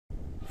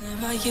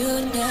About you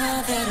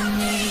now that I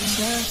need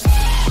you.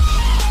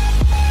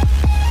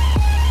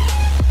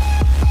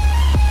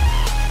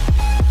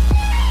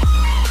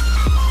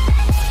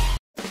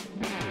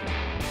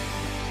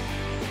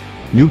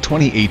 New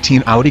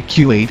 2018 Audi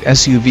Q8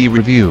 SUV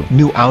review.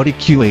 New Audi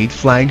Q8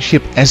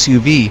 flagship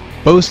SUV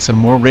boasts a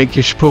more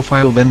rakish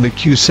profile than the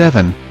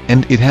Q7,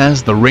 and it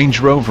has the Range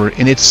Rover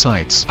in its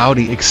sights.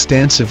 Audi's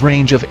extensive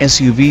range of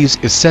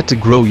SUVs is set to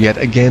grow yet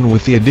again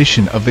with the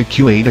addition of the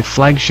Q8, a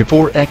flagship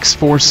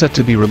 4x4 set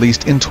to be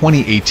released in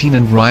 2018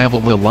 and rival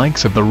the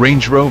likes of the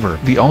Range Rover.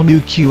 The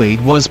all-new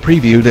Q8 was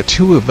previewed at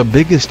two of the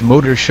biggest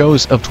motor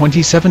shows of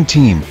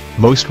 2017,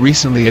 most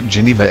recently at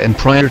Geneva and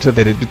prior to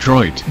that at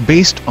Detroit.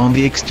 Based on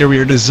the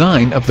exterior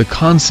design of the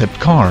concept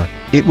car,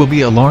 it will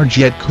be a large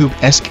yet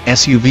coupe-esque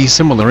SUV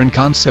similar in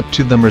concept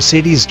to the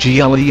Mercedes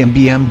GLE and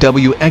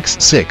BMW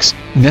X6,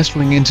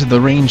 nestling into the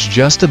range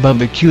just above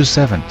the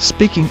Q7.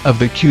 Speaking of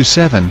the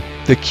Q7,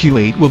 the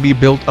Q8 will be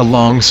built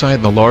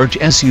alongside the large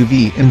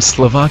SUV in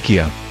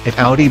Slovakia, at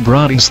Audi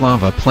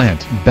Bratislava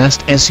plant.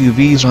 Best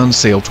SUVs on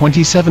sale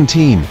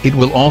 2017. It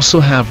will also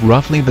have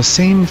roughly the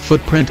same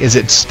footprint as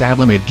its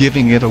stablemate,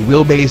 giving it a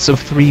wheelbase of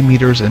 3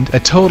 meters and a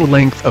total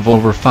length of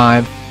over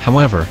 5,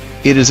 however,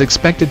 it is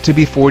expected to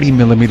be 40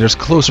 mm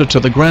closer to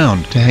the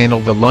ground to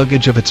handle the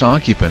luggage of its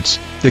occupants.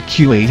 The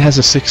Q8 has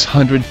a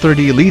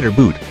 630-liter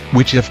boot,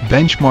 which if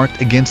benchmarked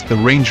against the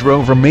Range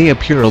Rover may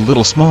appear a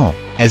little small,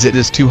 as it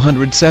is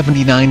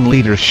 279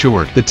 liters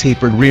short. The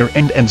tapered rear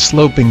end and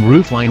sloping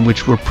roofline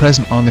which were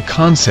present on the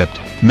concept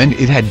meant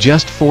it had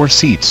just 4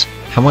 seats.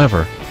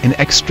 However, an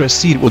extra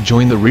seat will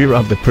join the rear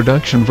of the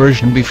production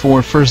version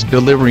before first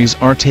deliveries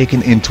are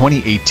taken in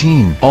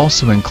 2018.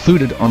 Also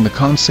included on the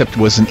concept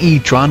was an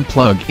e-tron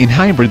plug-in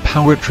hybrid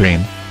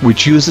powertrain,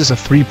 which uses a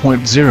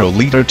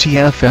 3.0-liter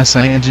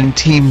TFSI engine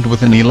teamed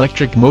with an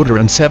electric motor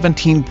and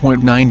 17.9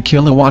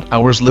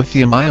 kWh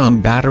lithium-ion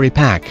battery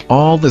pack.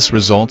 All this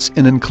results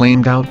in an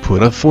claimed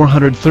output of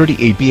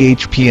 438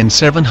 bhp and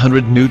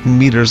 700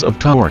 Nm of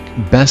torque.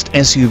 Best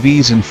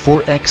SUVs in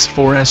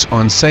 4x4S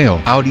on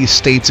sale. Audi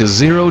states a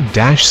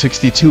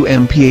 0-62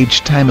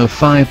 mph time of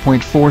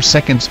 5.4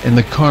 seconds and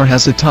the car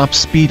has a top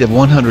speed of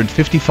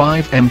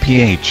 155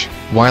 mph.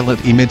 While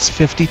it emits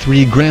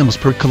 53 grams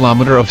per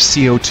kilometer of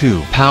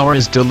CO2. Power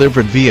is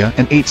delivered via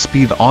an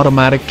 8-speed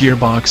automatic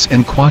gearbox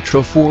and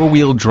quattro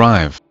 4-wheel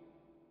drive.